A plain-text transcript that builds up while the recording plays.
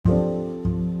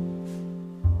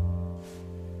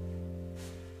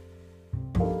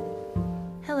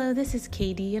Hello, this is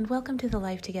Katie, and welcome to the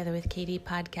Life Together with Katie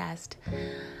podcast.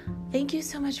 Thank you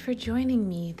so much for joining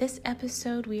me. This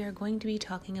episode, we are going to be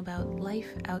talking about life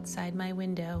outside my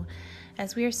window,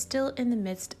 as we are still in the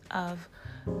midst of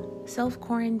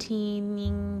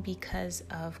self-quarantining because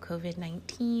of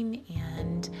COVID-19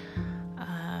 and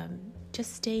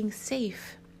just staying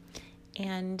safe.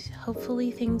 And hopefully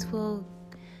things will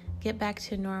get back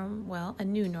to a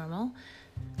new normal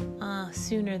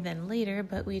sooner than later,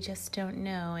 but we just don't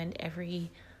know. And every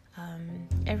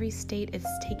state is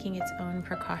taking its own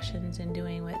precautions and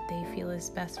doing what they feel is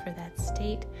best for that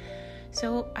state.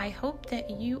 So I hope that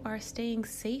you are staying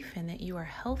safe and that you are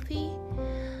healthy.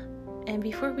 And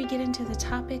before we get into the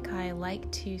topic, I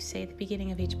like to say at the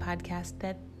beginning of each podcast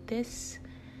that this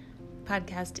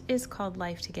podcast is called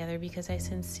Life Together because I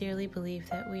sincerely believe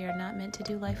that we are not meant to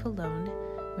do life alone.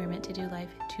 We're meant to do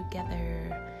life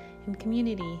together in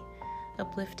community,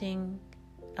 uplifting,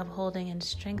 upholding, and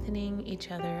strengthening each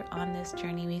other on this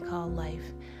journey we call life.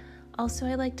 Also,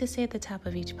 I like to say at the top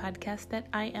of each podcast that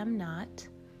I am not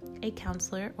a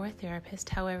counselor or a therapist.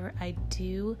 However, I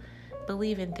do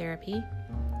believe in therapy.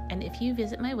 And if you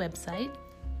visit my website,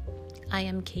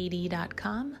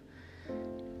 iamkatie.com,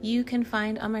 you can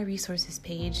find on my resources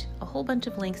page a whole bunch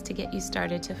of links to get you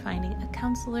started to finding a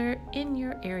counselor in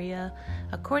your area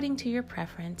according to your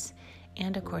preference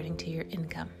and according to your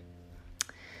income.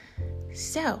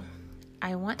 So,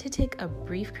 I want to take a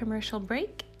brief commercial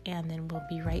break and then we'll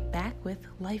be right back with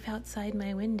Life Outside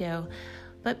My Window.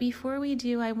 But before we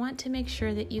do, I want to make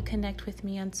sure that you connect with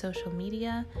me on social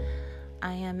media.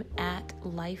 I am at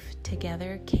Life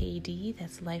Together KD,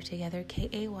 that's Life Together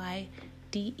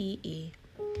KAYDEE.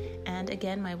 And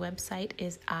again, my website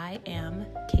is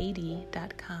iamkd.com.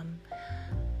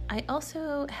 I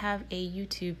also have a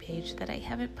YouTube page that I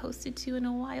haven't posted to in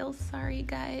a while. Sorry,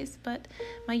 guys, but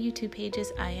my YouTube page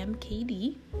is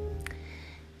iamkd.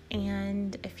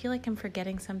 And I feel like I'm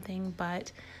forgetting something,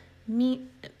 but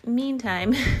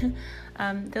meantime,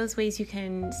 those ways you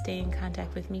can stay in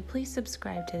contact with me. Please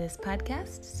subscribe to this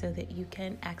podcast so that you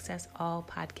can access all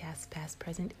podcasts, past,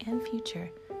 present, and future.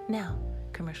 Now,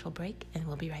 commercial break, and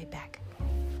we'll be right back.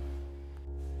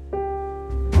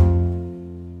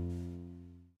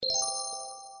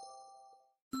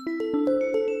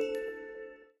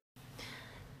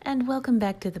 And welcome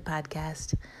back to the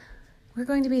podcast. We're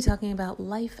going to be talking about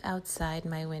life outside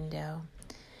my window.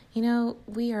 You know,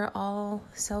 we are all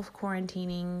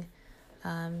self-quarantining.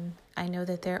 I know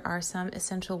that there are some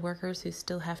essential workers who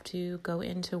still have to go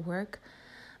into work,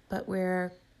 but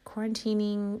we're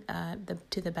quarantining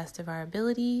to the best of our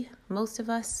ability, most of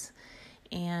us.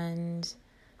 And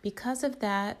because of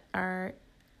that, our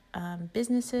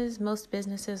most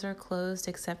businesses are closed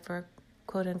except for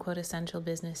quote-unquote essential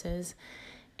businesses.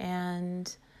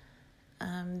 And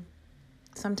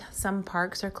some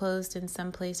parks are closed in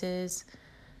some places.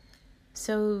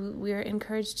 So we are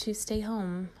encouraged to stay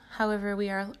home. However, we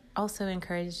are also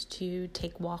encouraged to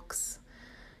take walks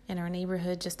in our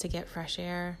neighborhood just to get fresh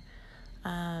air.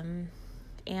 And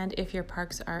if your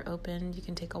parks are open, you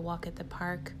can take a walk at the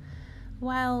park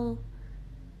while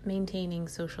maintaining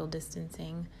social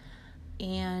distancing.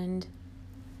 And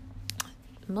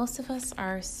most of us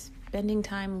are spending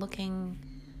time looking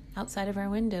outside of our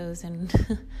windows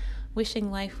and wishing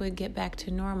life would get back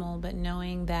to normal, but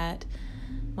knowing that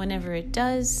whenever it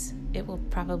does, it will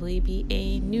probably be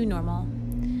a new normal.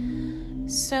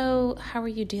 So how are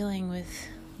you dealing with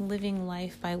living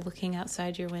life by looking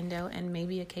outside your window and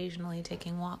maybe occasionally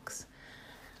taking walks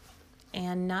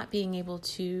and not being able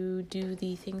to do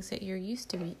the things that you're used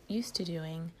to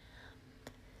doing?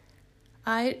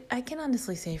 I can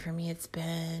honestly say for me it's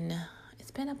been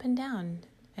up and down.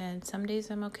 And some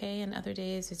days I'm okay, and other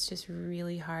days it's just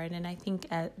really hard. And I think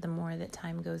the more that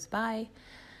time goes by,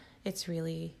 it's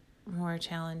really more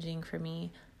challenging for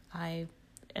me. I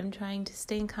am trying to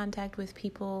stay in contact with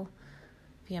people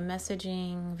via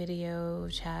messaging, video,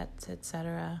 chats,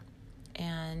 etc.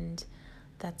 And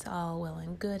that's all well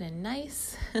and good and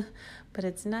nice, but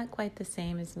it's not quite the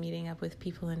same as meeting up with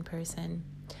people in person.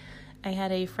 I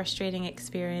had a frustrating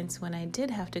experience when I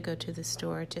did have to go to the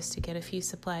store just to get a few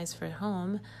supplies for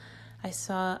home. I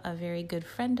saw a very good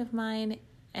friend of mine,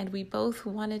 and we both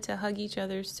wanted to hug each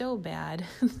other so bad,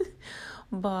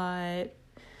 but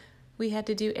we had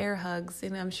to do air hugs,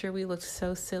 and I'm sure we looked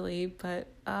so silly, but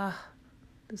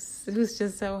it was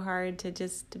just so hard to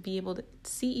be able to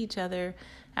see each other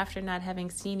after not having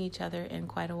seen each other in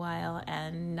quite a while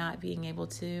and not being able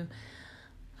to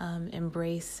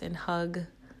embrace and hug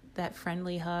that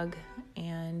friendly hug.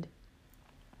 And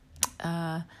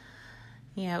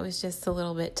it was just a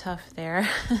little bit tough there.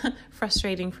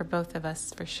 Frustrating for both of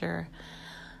us, for sure.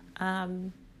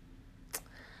 And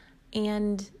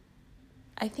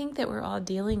I think that we're all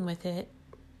dealing with it,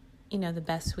 the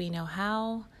best we know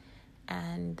how,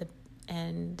 and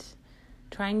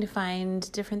trying to find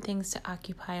different things to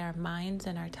occupy our minds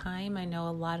and our time. I know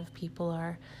a lot of people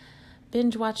are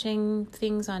binge watching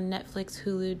things on Netflix,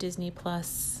 Hulu, Disney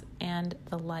Plus, and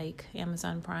the like,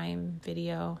 Amazon Prime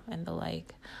Video and the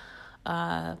like.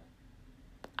 I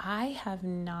have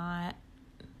not.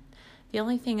 The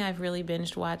only thing I've really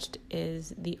binge watched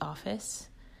is The Office,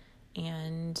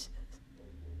 and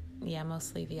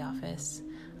mostly The Office.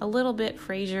 A little bit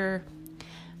Frasier,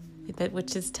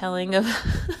 which is telling of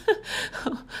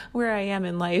where I am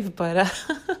in life, but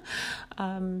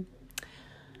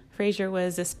Frasier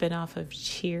was a spinoff of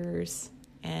Cheers,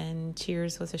 and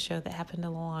Cheers was a show that happened a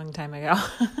long time ago.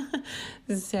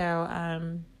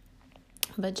 So,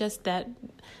 but just that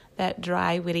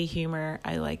dry, witty humor,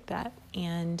 I like that.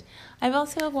 And I've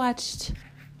also watched,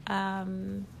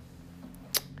 what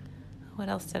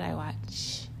else did I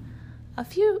watch? A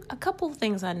couple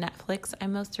things on Netflix. I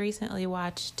most recently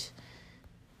watched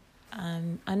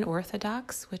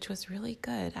Unorthodox, which was really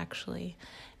good, actually.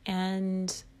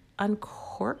 And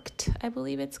Uncorked, I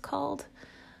believe it's called,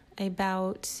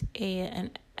 about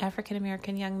an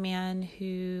African-American young man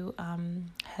who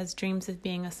has dreams of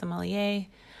being a sommelier,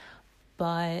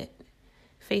 but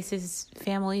faces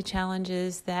family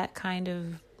challenges that kind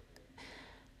of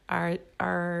are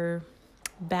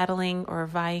battling or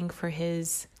vying for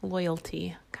his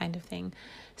loyalty, kind of thing.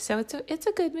 So it's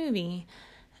a good movie,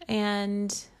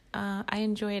 and I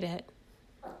enjoyed it.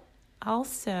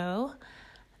 Also,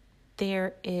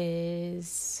 there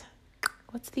is,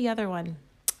 what's the other one?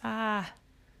 I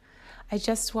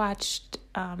just watched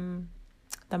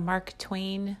the Mark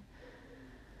Twain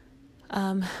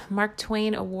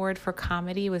Award for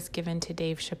Comedy was given to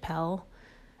Dave Chappelle.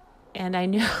 And I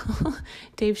know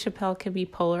Dave Chappelle can be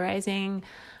polarizing.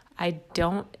 I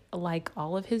don't like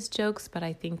all of his jokes, but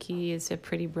I think he is a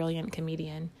pretty brilliant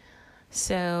comedian.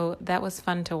 So that was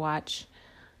fun to watch.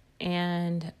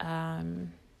 And I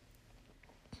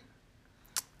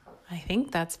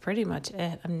think that's pretty much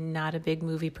it. I'm not a big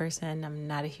movie person. I'm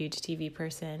not a huge TV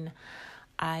person.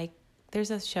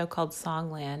 There's a show called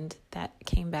Songland that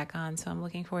came back on, so I'm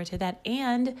looking forward to that.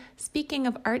 And speaking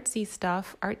of artsy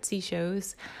stuff, artsy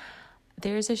shows,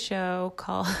 there's a show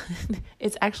called,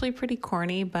 it's actually pretty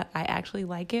corny, but I actually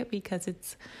like it because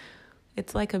it's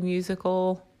like a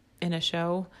musical in a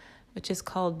show, which is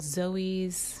called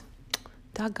Zoe's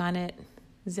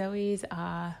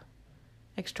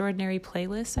Extraordinary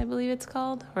Playlist, I believe it's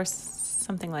called, or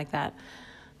something like that.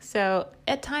 So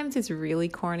at times it's really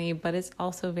corny, but it's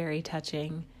also very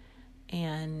touching.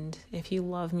 And if you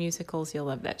love musicals, you'll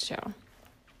love that show.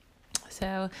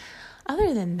 So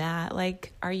other than that,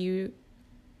 are you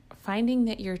finding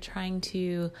that you're trying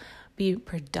to be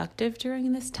productive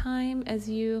during this time as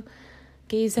you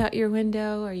gaze out your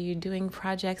window? Are you doing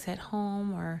projects at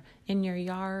home or in your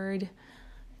yard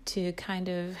to kind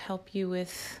of help you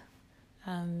with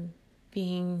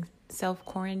being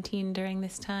self-quarantined during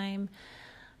this time?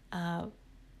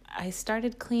 I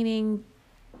started cleaning,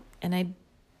 and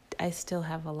I still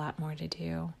have a lot more to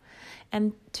do.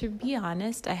 And to be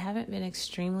honest, I haven't been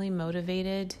extremely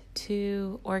motivated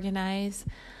to organize.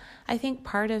 I think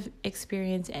part of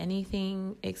experiencing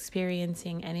anything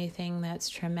that's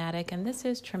traumatic, and this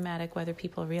is traumatic whether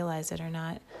people realize it or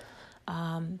not,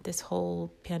 this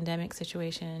whole pandemic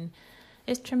situation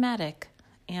is traumatic.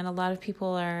 And a lot of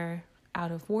people are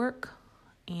out of work,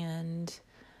 and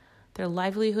their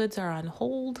livelihoods are on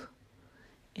hold,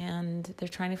 and they're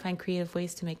trying to find creative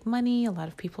ways to make money. A lot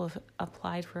of people have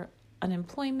applied for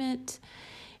unemployment,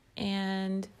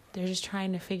 and they're just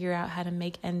trying to figure out how to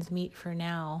make ends meet for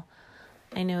now.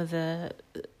 I know the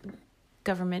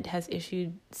government has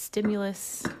issued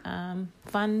stimulus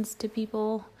funds to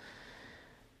people,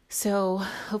 so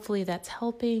hopefully that's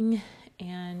helping.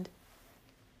 And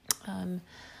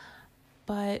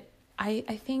but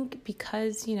I think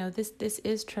because this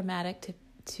is traumatic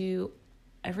to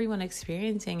everyone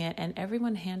experiencing it, and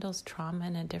everyone handles trauma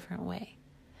in a different way.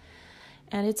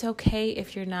 And it's okay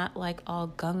if you're not all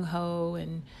gung-ho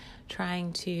and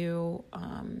trying to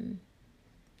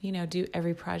do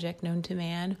every project known to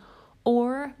man,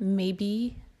 or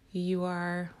maybe you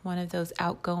are one of those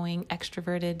outgoing,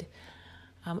 extroverted,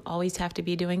 always have to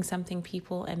be doing something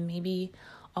people, and maybe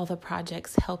all the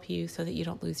projects help you so that you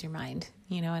don't lose your mind.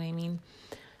 You know what I mean?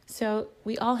 So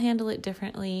we all handle it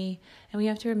differently, and we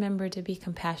have to remember to be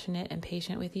compassionate and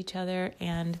patient with each other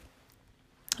and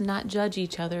not judge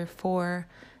each other for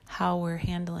how we're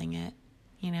handling it,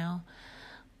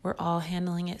 we're all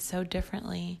handling it so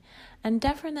differently. And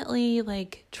definitely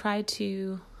try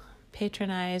to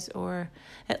patronize or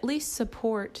at least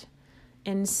support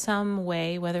in some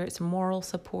way, whether it's moral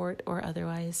support or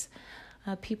otherwise,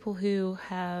 people who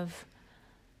have,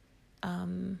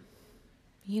 they're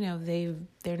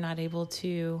not able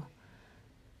to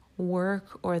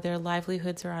work, or their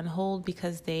livelihoods are on hold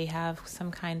because they have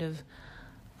some kind of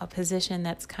a position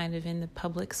that's kind of in the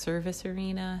public service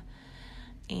arena.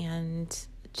 And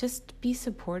just be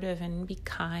supportive and be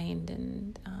kind.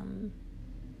 And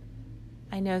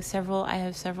I have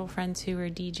several friends who are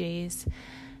DJs,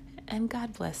 and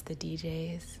God bless the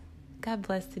DJs. God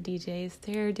bless the DJs.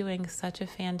 They're doing such a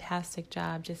fantastic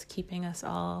job just keeping us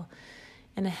all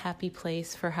in a happy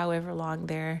place for however long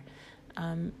they're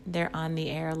on the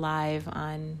air live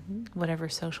on whatever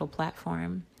social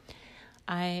platform.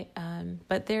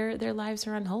 But their lives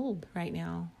are on hold right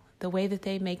now. The way that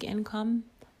they make income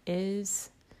is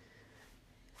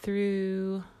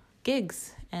through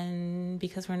gigs, and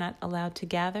because we're not allowed to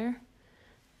gather,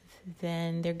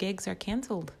 then their gigs are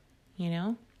canceled,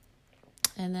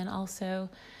 And then also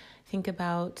think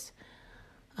about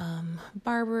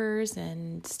barbers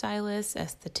and stylists,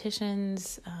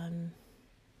 estheticians,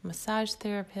 massage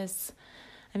therapists.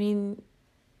 I mean,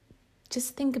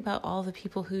 just think about all the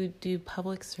people who do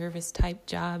public service type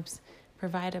jobs,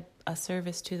 provide a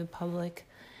service to the public.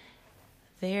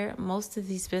 Most of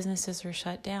these businesses are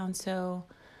shut down, so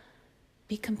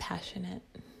be compassionate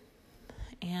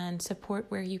and support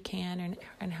where you can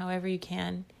and however you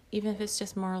can, even if it's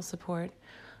just moral support,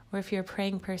 or if you're a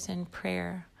praying person,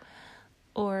 prayer,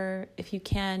 or if you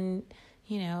can,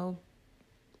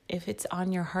 if it's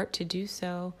on your heart to do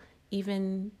so,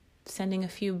 even sending a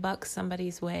few bucks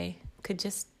somebody's way could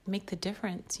just make the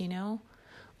difference,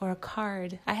 or a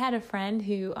card. I had a friend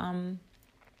who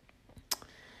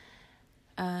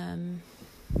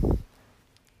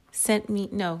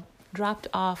dropped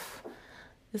off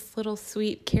this little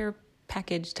sweet care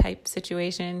package type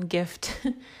situation gift.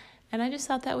 And I just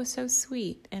thought that was so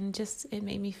sweet. And it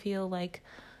made me feel like,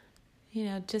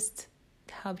 just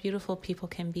how beautiful people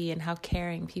can be and how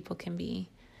caring people can be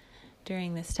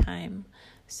during this time.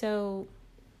 So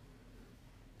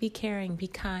be caring, be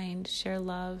kind, share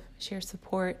love, share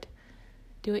support,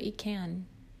 do what you can,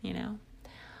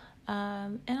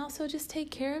 and also just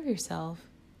take care of yourself.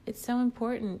 It's so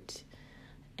important.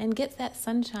 And get that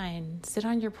sunshine. Sit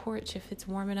on your porch if it's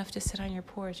warm enough to sit on your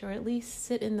porch, or at least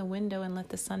sit in the window and let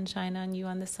the sun shine on you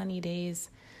on the sunny days.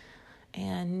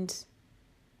 And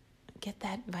get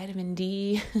that vitamin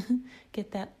D.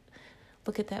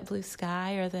 Look at that blue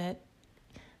sky, or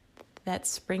that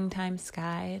springtime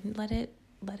sky, and let it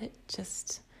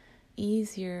just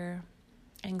ease your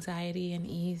anxiety and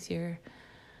ease your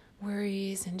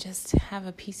worries, and just have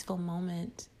a peaceful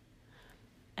moment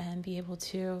and be able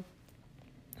to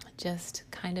just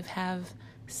kind of have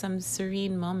some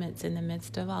serene moments in the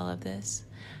midst of all of this.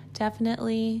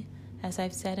 Definitely, as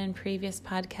I've said in previous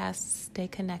podcasts, stay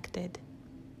connected.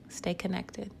 Stay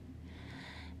connected.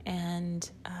 And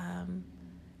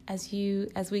as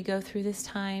we go through this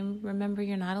time, remember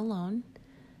you're not alone.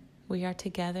 We are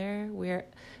together.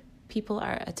 People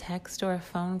are a text or a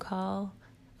phone call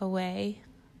away,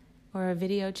 or a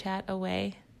video chat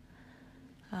away,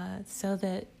 so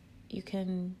that you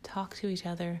can talk to each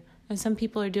other. And some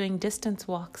people are doing distance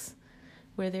walks,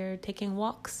 where they're taking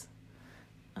walks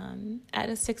at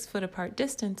a 6 foot apart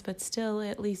distance, but still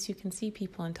at least you can see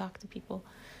people and talk to people,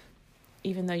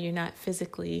 even though you're not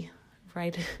physically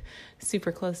right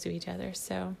super close to each other.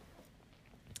 So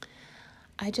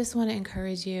I just want to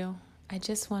encourage you. I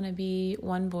just want to be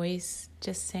one voice,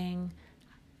 just saying,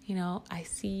 I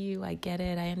see you, I get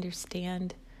it, I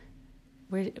understand.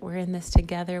 We're in this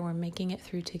together. We're making it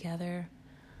through together.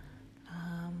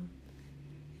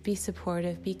 Be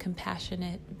supportive. Be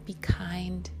compassionate. Be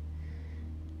kind.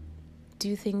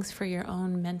 Do things for your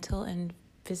own mental and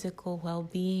physical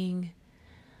well-being.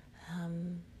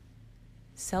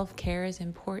 Self-care is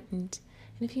important.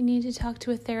 And if you need to talk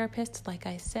to a therapist, like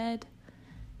I said,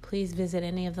 please visit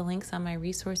any of the links on my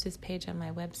resources page on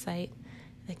my website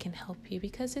that can help you,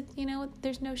 because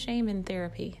there's no shame in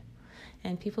therapy.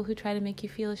 And people who try to make you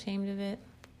feel ashamed of it,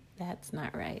 that's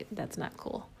not right. That's not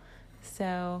cool.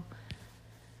 So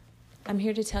I'm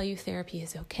here to tell you therapy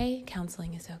is okay.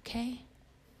 Counseling is okay.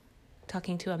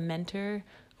 Talking to a mentor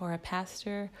or a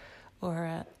pastor or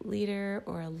a leader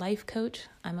or a life coach,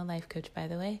 I'm a life coach, by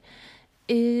the way,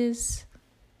 is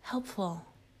helpful.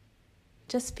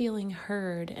 Just feeling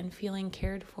heard and feeling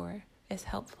cared for is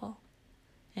helpful.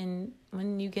 And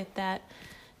when you get that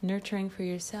nurturing for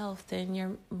yourself, then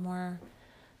you're more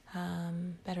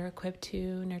better equipped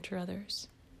to nurture others.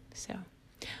 So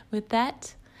with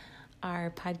that,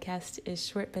 our podcast is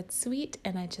short but sweet,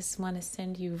 and I just want to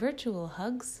send you virtual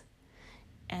hugs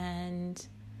and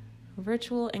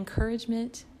virtual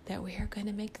encouragement that we are going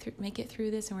to make it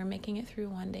through this, and we're making it through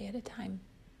one day at a time.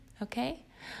 Okay?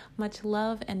 Much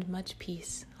love and much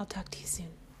peace. I'll talk to you soon.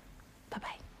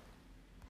 Bye-bye.